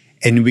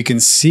 And we can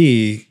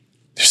see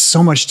there's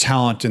so much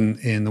talent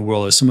in the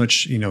world. There's so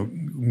much,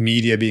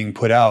 media being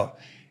put out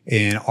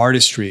in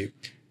artistry.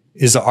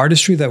 Is the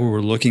artistry that we're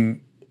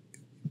looking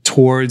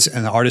towards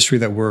and the artistry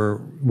that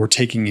we're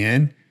taking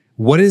in,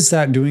 what is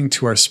that doing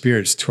to our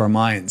spirits, to our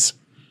minds?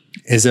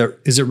 Is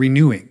it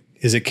renewing?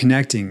 Is it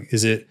connecting?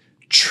 Is it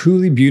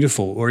truly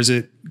beautiful? Or is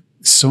it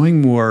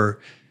sowing more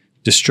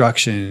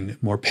destruction,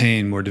 more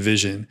pain, more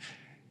division?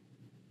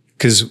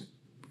 Because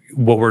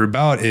what we're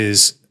about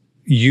is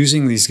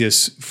using these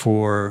gifts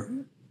for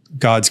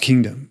God's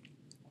kingdom.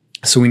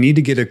 So we need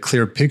to get a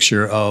clear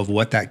picture of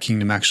what that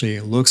kingdom actually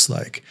looks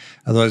like.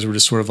 Otherwise, we're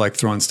just sort of like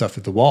throwing stuff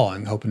at the wall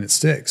and hoping it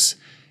sticks.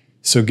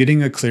 So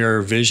getting a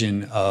clearer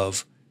vision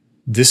of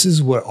this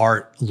is what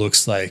art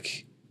looks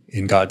like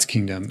in God's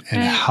kingdom,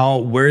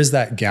 and where is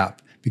that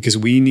gap? Because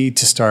we need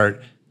to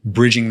start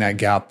bridging that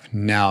gap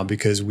now,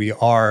 because we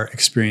are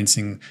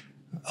experiencing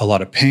a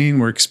lot of pain.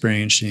 We're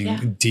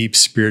experiencing deep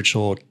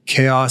spiritual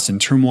chaos and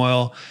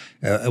turmoil,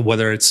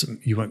 whether it's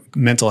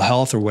mental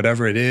health or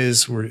whatever it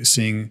is. We're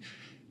seeing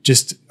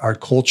just our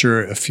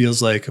culture. It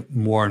feels like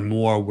more and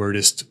more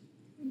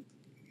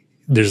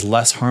there's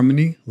less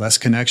harmony, less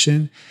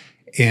connection.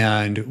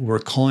 And we're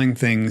calling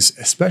things,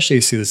 especially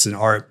you see this in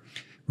art,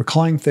 we're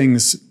calling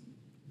things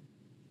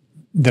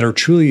that are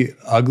truly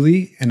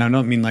ugly. And I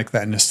don't mean like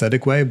that in an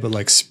aesthetic way, but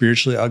like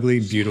spiritually ugly,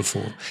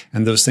 beautiful.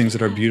 And those things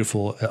that are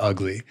beautiful,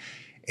 ugly.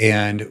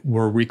 And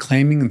we're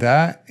reclaiming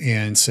that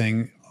and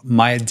saying,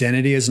 my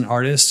identity as an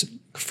artist,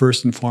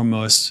 first and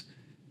foremost,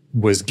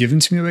 was given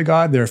to me by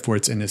God. Therefore,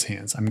 it's in his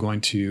hands. I'm going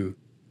to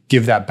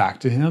give that back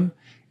to him.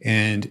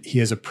 And he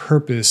has a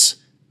purpose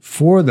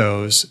for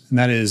those. And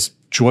that is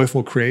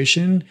joyful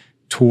creation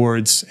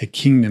towards a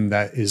kingdom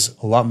that is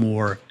a lot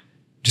more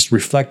just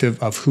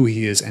reflective of who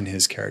he is and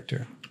his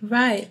character.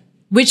 Right.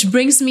 Which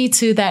brings me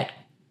to that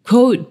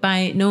quote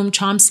by Noam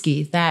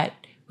Chomsky that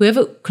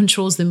whoever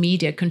controls the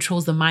media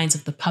controls the minds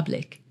of the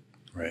public.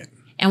 Right.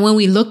 And when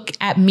we look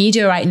at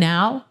media right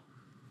now,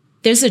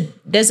 there's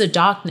a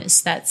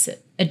darkness, that's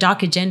a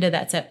dark agenda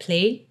that's at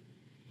play.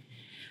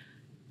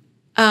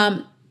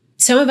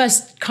 Some of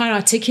us can't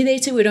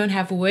articulate it. We don't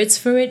have words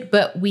for it,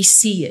 but we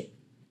see it.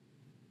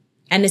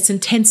 And it's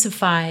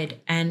intensified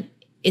and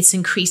it's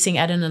increasing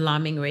at an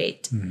alarming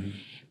rate. Mm-hmm.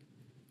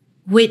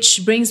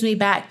 Which brings me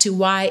back to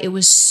why it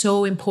was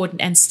so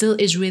important and still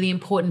is really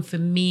important for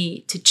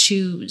me to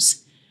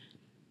choose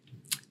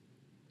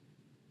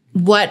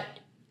what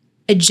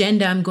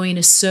agenda I'm going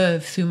to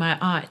serve through my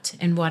art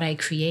and what I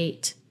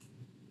create,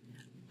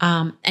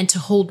 and to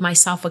hold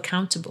myself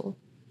accountable.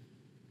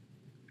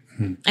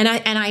 And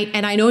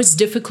I know it's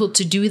difficult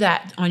to do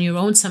that on your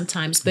own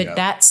sometimes, but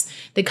that's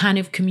the kind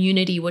of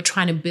community we're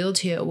trying to build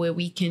here, where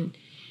we can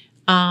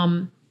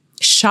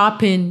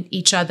sharpen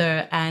each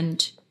other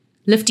and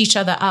lift each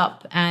other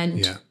up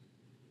and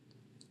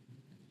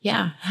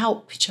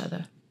help each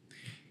other.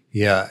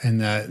 Yeah,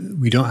 and that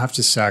we don't have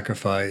to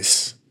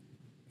sacrifice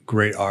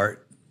great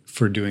art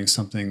for doing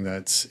something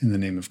that's in the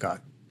name of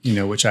God,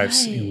 which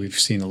we've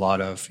seen a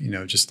lot of,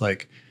 just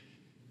like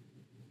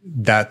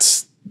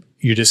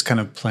you're just kind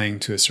of playing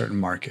to a certain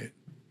market,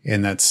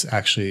 and that's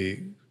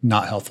actually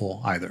not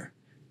helpful either,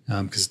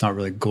 because it's not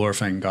really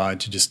glorifying God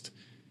to just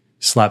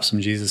slap some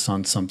Jesus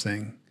on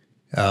something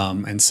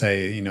and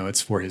say,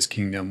 it's for his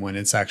kingdom, when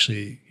it's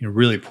actually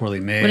really poorly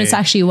made. When it's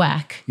actually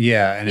whack.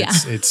 Yeah, and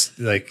it's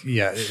like,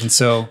 and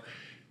so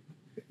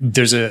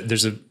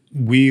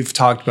we've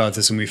talked about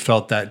this and we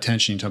felt that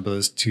tension. You talk about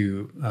those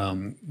two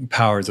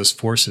powers, those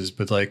forces,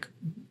 but like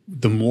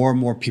the more and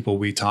more people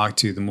we talk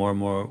to, the more and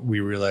more we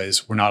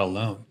realize we're not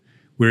alone.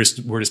 We're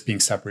just being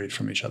separated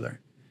from each other,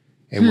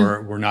 and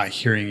we're not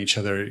hearing each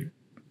other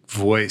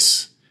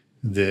voice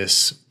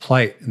this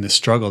plight and this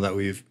struggle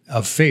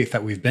of faith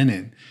that we've been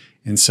in.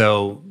 And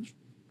so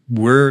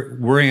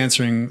we're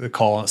answering the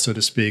call, so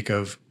to speak,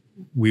 of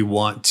we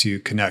want to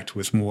connect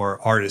with more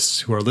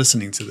artists who are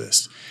listening to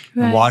this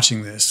and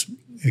watching this,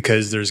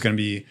 because there's going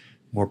to be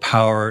more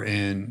power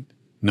in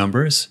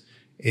numbers.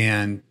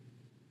 And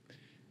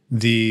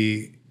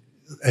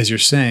as you're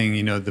saying,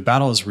 you know, the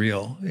battle is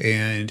real,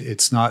 and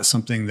it's not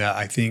something that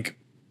I think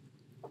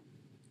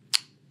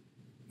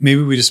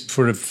maybe we just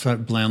sort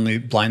of blindly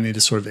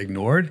just sort of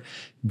ignored,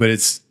 but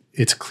it's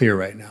clear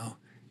right now,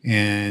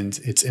 and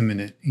it's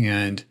imminent,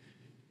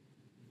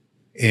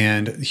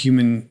 and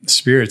human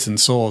spirits and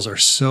souls are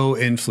so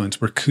influenced.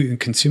 We're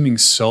consuming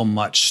so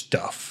much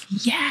stuff.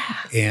 Yeah.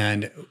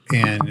 And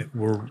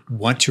we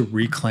want to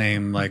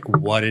reclaim like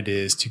what it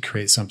is to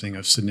create something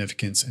of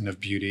significance and of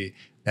beauty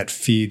that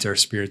feeds our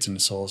spirits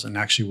and souls and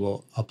actually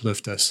will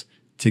uplift us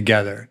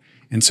together.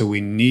 And so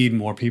we need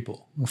more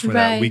people for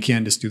that. We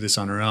can't just do this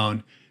on our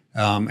own.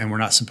 And we're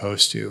not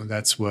supposed to.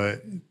 That's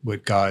what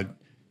God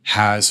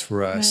has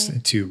for us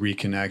to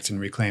reconnect and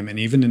reclaim. And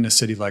even in a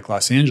city like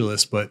Los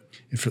Angeles, but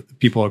if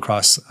people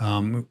across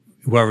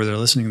whoever they're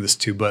listening to this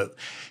to, but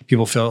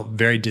people feel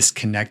very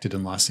disconnected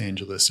in Los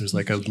Angeles. There's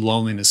like a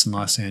loneliness in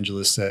Los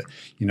Angeles that,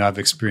 you know, I've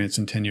experienced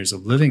in 10 years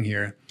of living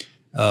here,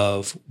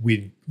 of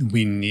we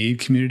need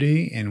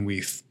community, and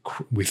we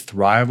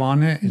thrive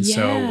on it. And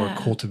so we're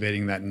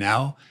cultivating that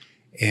now.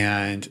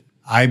 And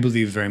I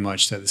believe very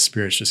much that the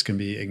Spirit's just going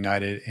to be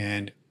ignited,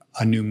 and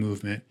a new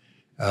movement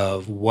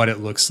of what it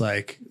looks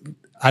like.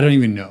 I don't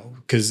even know,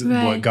 because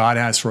what God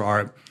has for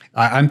art,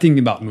 I'm thinking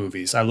about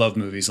movies. I love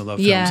movies. I love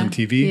films and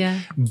TV,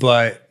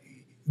 but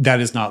that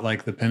is not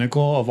like the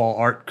pinnacle of all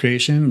art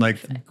creation. Like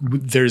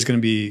there's going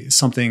to be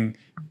something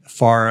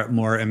far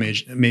more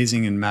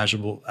amazing and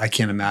imaginable. I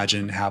can't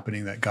imagine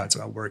happening that God's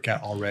at work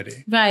at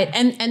already. Right.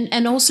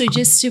 And also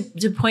just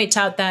to point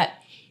out that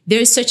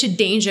there's such a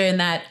danger in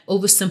that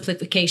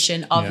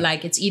oversimplification of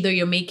like, it's either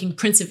you're making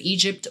Prince of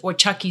Egypt or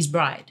Chucky's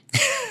Bride,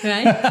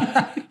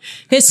 right?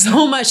 There's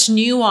so much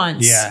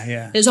nuance.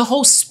 There's a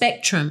whole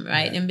spectrum,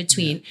 right, in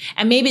between.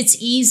 And maybe it's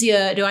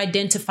easier to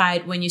identify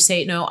it when you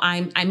say, no,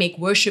 I make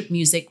worship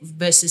music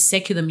versus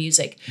secular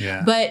music.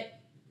 But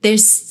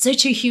there's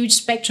such a huge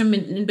spectrum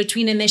in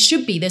between, and there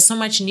should be. There's so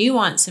much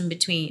nuance in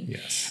between.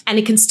 And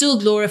it can still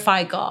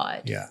glorify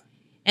God.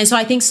 And so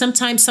I think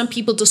sometimes some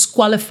people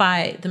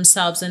disqualify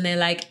themselves, and they're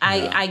like,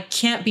 I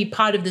can't be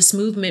part of this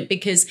movement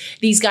because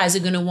these guys are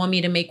going to want me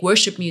to make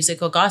worship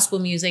music or gospel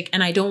music,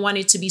 and I don't want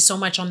it to be so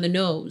much on the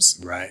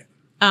nose.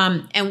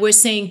 And we're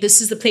saying this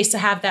is the place to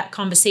have that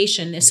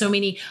conversation. There's so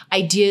many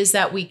ideas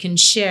that we can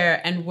share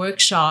and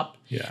workshop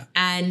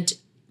and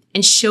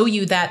show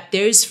you that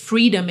there's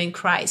freedom in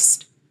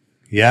Christ.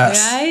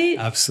 Right?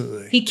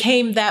 Absolutely. He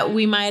came that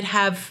we might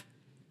have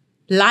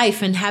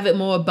life and have it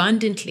more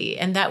abundantly,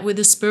 and that where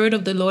the Spirit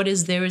of the Lord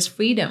is, there is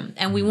freedom.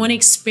 And we want to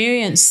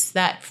experience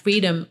that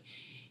freedom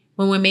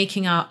when we're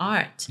making our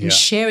art and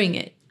sharing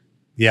it.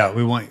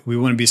 We want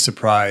to be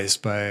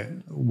surprised by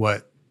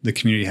what the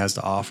community has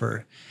to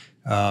offer,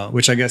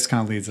 which I guess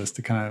kind of leads us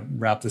to kind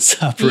of wrap this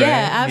up, right?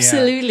 Yeah,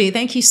 absolutely.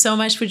 Thank you so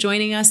much for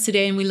joining us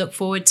today, and we look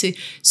forward to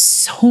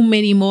so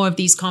many more of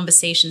these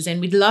conversations,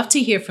 and we'd love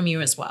to hear from you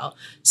as well.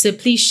 So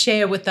please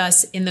share with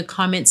us in the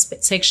comments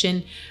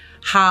section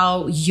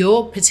how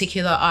your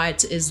particular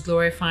art is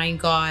glorifying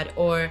God,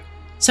 or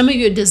some of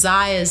your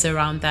desires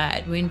around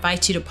that. We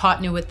invite you to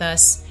partner with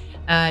us,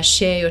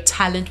 share your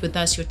talent with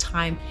us, your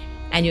time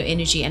and your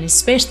energy, and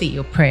especially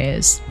your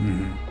prayers.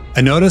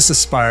 Anotis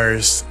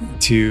aspires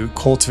to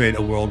cultivate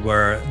a world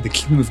where the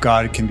kingdom of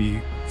God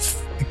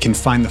can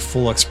find the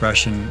full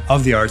expression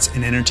of the arts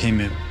and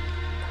entertainment.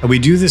 And we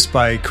do this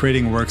by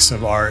creating works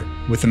of art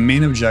with the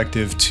main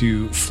objective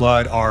to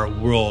flood our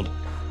world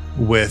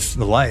with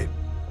the light.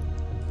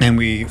 And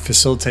we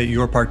facilitate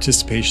your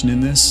participation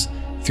in this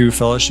through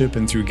fellowship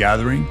and through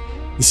gathering.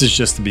 This is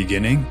just the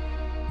beginning.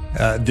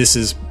 This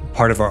is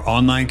part of our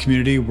online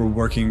community. We're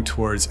working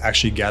towards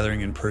actually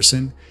gathering in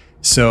person.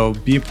 So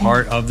be a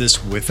part of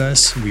this with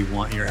us. We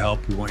want your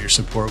help. We want your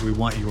support. We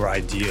want your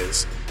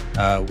ideas.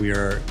 We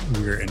are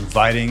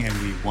inviting, and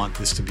we want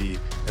this to be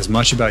as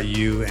much about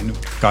you and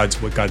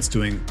what God's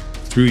doing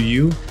through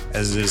you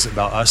as it is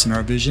about us and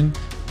our vision.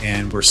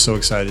 And we're so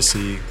excited to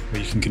see what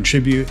you can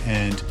contribute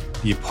and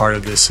be a part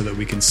of this, so that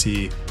we can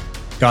see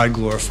God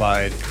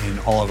glorified in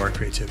all of our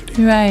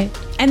creativity. Right.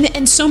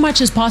 And so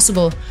much is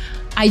possible.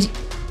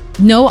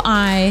 No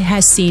eye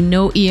has seen,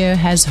 no ear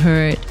has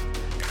heard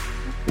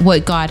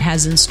what God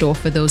has in store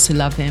for those who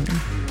love him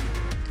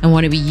and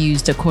want to be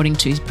used according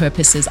to his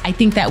purposes. I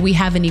think that we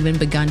haven't even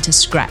begun to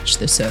scratch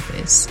the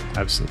surface.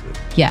 Absolutely.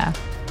 Yeah.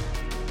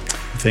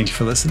 Thank you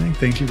for listening.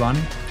 Thank you,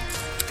 Bonnie.